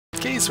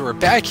Okay, so we're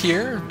back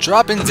here,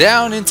 dropping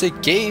down into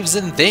caves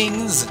and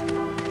things.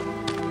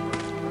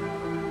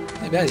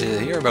 Maybe I should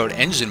hear about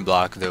Engine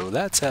Block, though.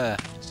 That's,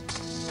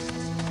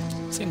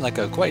 seemed like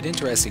a quite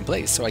interesting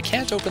place, so I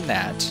can't open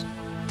that.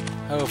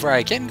 However,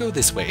 I can go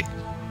this way,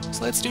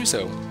 so let's do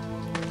so.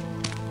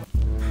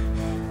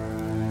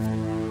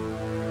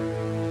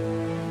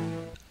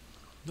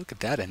 Look at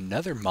that,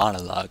 another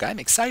monologue. I'm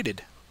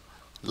excited.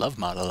 Love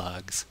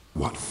monologues.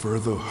 What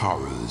further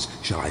horrors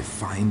shall I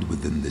find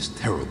within this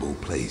terrible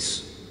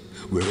place?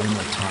 Where in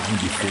a time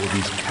before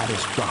these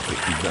catastrophic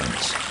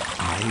events,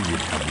 I would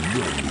have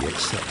willingly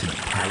accepted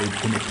pallid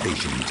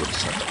imitations of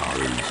such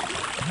horrors.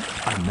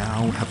 I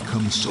now have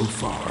come so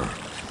far,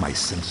 my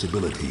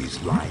sensibilities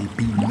lie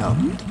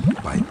benumbed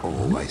by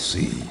all I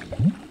see.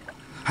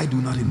 I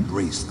do not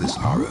embrace this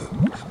horror,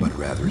 but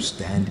rather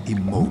stand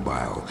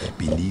immobile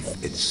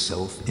beneath its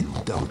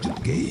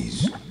self-indulgent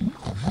gaze.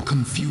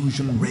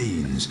 Confusion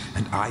reigns,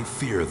 and I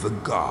fear the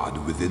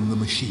God within the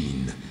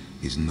machine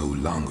is no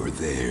longer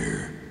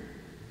there.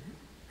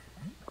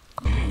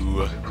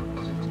 Ooh.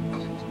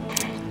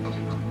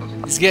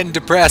 He's getting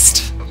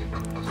depressed.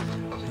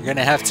 We're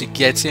gonna have to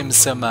get him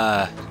some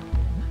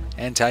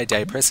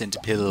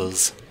antidepressant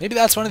pills. Maybe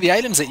that's one of the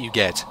items that you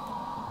get.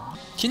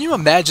 Can you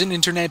imagine,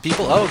 internet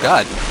people? Oh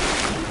god.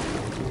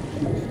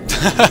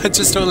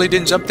 Just totally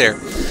didn't jump there.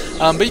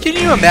 But can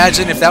you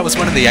imagine if that was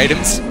one of the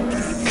items?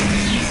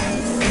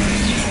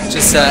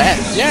 Just,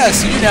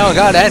 yes, you now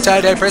got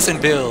antidepressant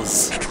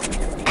pills.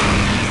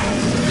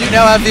 You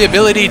now have the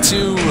ability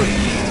to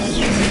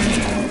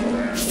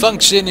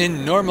function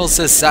in normal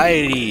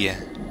society.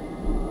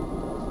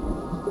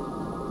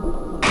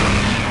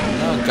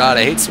 Oh god,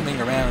 I hate swimming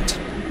around.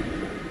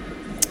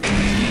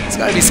 There's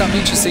gotta be something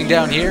interesting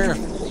down here.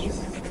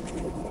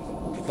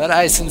 But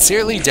I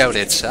sincerely doubt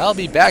it. I'll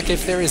be back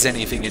if there is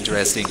anything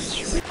interesting.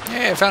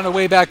 Hey, I found a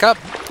way back up.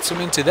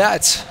 Swimming to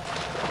that.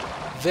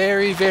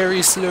 Very,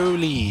 very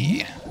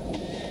slowly.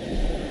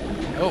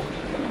 Oh,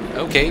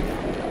 okay.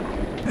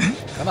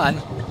 Come on.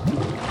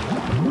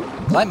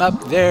 Climb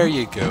up. There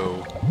you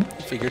go.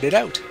 Figured it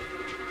out.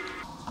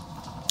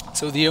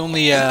 So the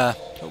only, oh,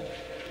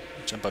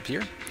 jump up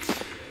here.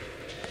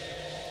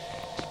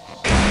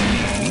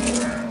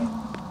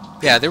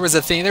 Yeah, there was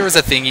a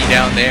thingy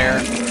down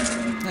there.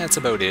 That's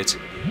about it.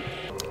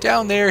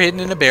 Down there,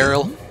 hidden in a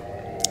barrel.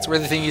 That's where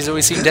the thingies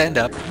always seem to end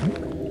up.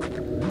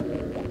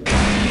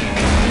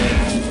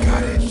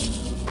 Got it.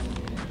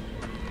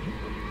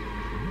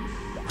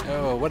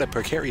 Oh, what a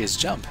precarious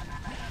jump.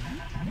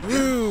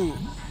 Woo!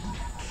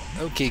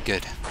 Okay,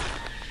 good.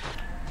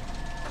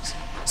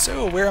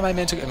 So, where am I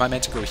meant to go? Am I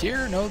meant to go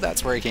here? No,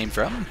 that's where I came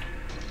from.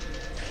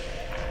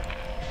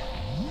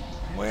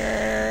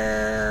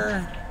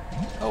 Where?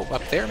 Oh,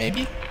 up there,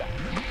 maybe?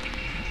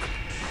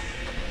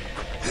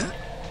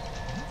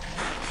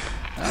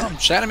 Oh,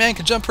 Shadow Man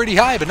can jump pretty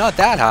high, but not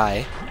that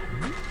high.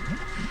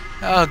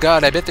 Oh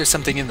god, I bet there's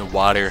something in the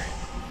water.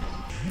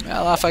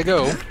 Well, off I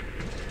go.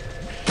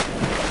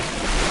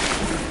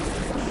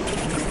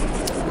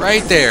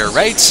 Right there,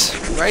 right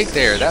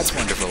there. That's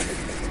wonderful.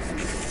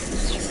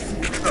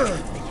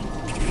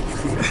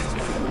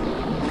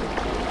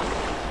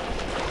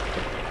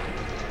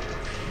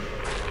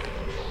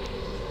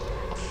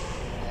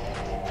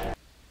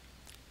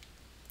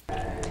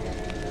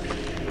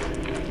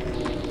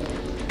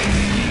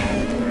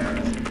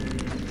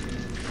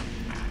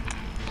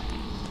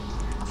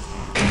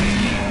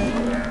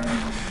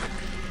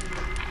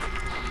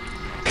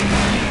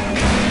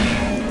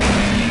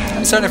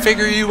 I'm starting to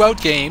figure you out,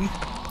 game.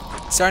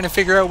 Starting to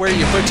figure out where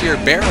you put your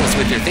barrels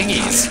with your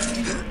thingies.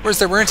 Of course,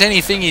 there weren't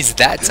any thingies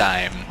that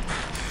time.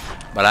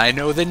 But I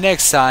know the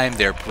next time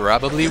there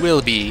probably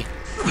will be.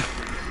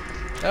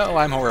 Oh,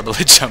 I'm horrible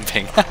at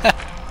jumping.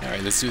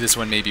 Alright, let's do this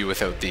one maybe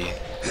without the...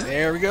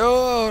 There we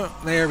go!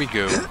 There we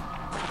go.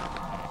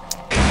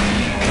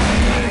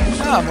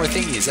 Ah, more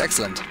thingies.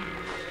 Excellent.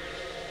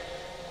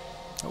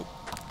 Oh,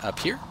 up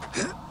here?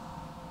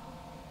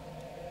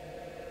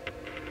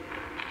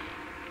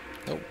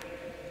 Oh.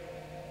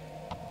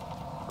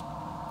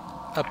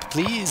 Up,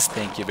 please.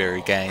 Thank you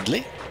very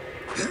kindly.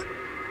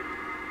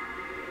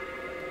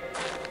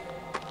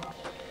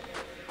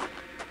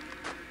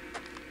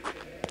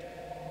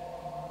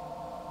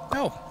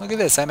 Oh, look at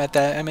this. I'm at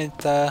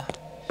that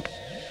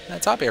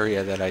top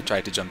area that I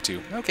tried to jump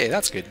to. Okay,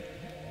 that's good.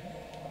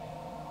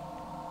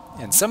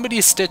 And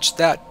somebody stitched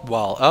that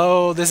wall.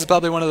 Oh, this is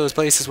probably one of those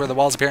places where the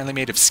wall's apparently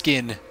made of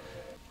skin.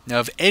 Now,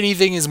 if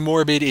anything is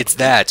morbid, it's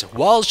that.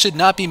 Walls should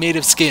not be made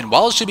of skin.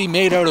 Walls should be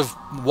made out of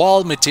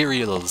wall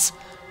materials.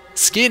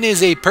 Skin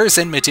is a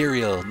person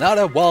material, not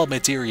a wall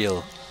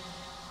material.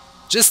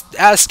 Just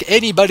ask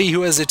anybody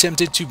who has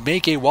attempted to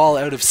make a wall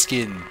out of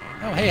skin.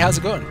 Oh, hey, how's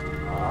it going?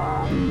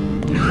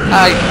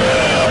 Hi.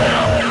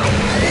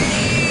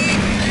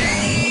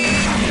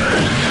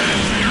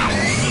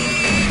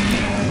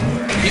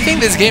 You think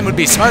this game would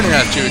be smart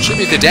enough to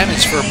attribute the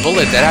damage for a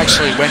bullet that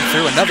actually went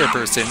through another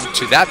person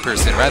to that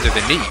person rather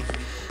than me.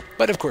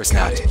 But of course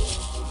not.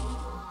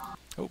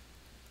 Oh.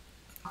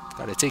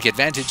 Gotta take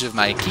advantage of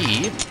my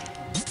key.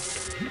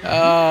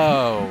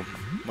 Oh,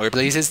 more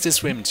places to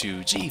swim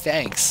to. Gee,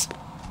 thanks.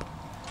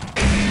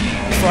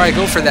 Before I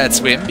go for that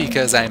swim,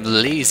 because I'm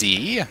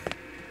lazy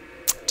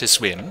to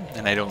swim,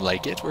 and I don't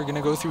like it, we're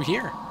gonna go through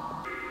here.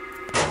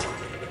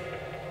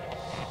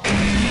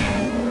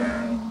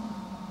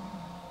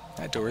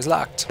 That door is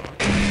locked.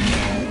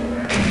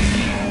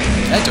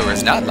 That door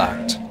is not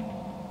locked.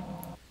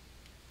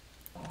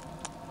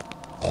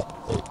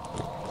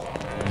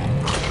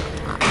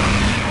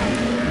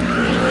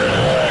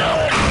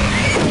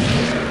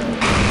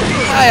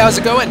 Hi, how's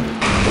it going?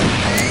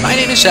 My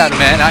name is Shadow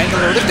Man. I am the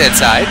Lord of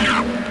Deadside.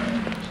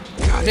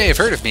 You may have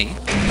heard of me.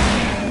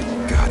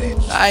 Got it.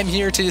 I'm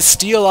here to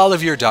steal all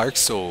of your dark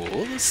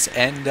souls,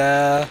 and,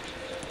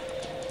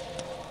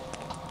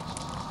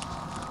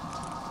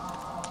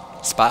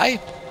 spy?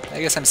 I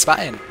guess I'm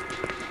spying.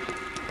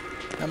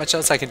 Not much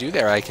else I can do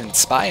there. I can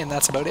spy, and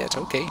that's about it.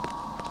 Okay.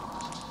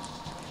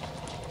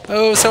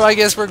 Oh, so I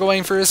guess we're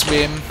going for a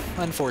swim,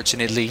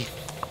 unfortunately.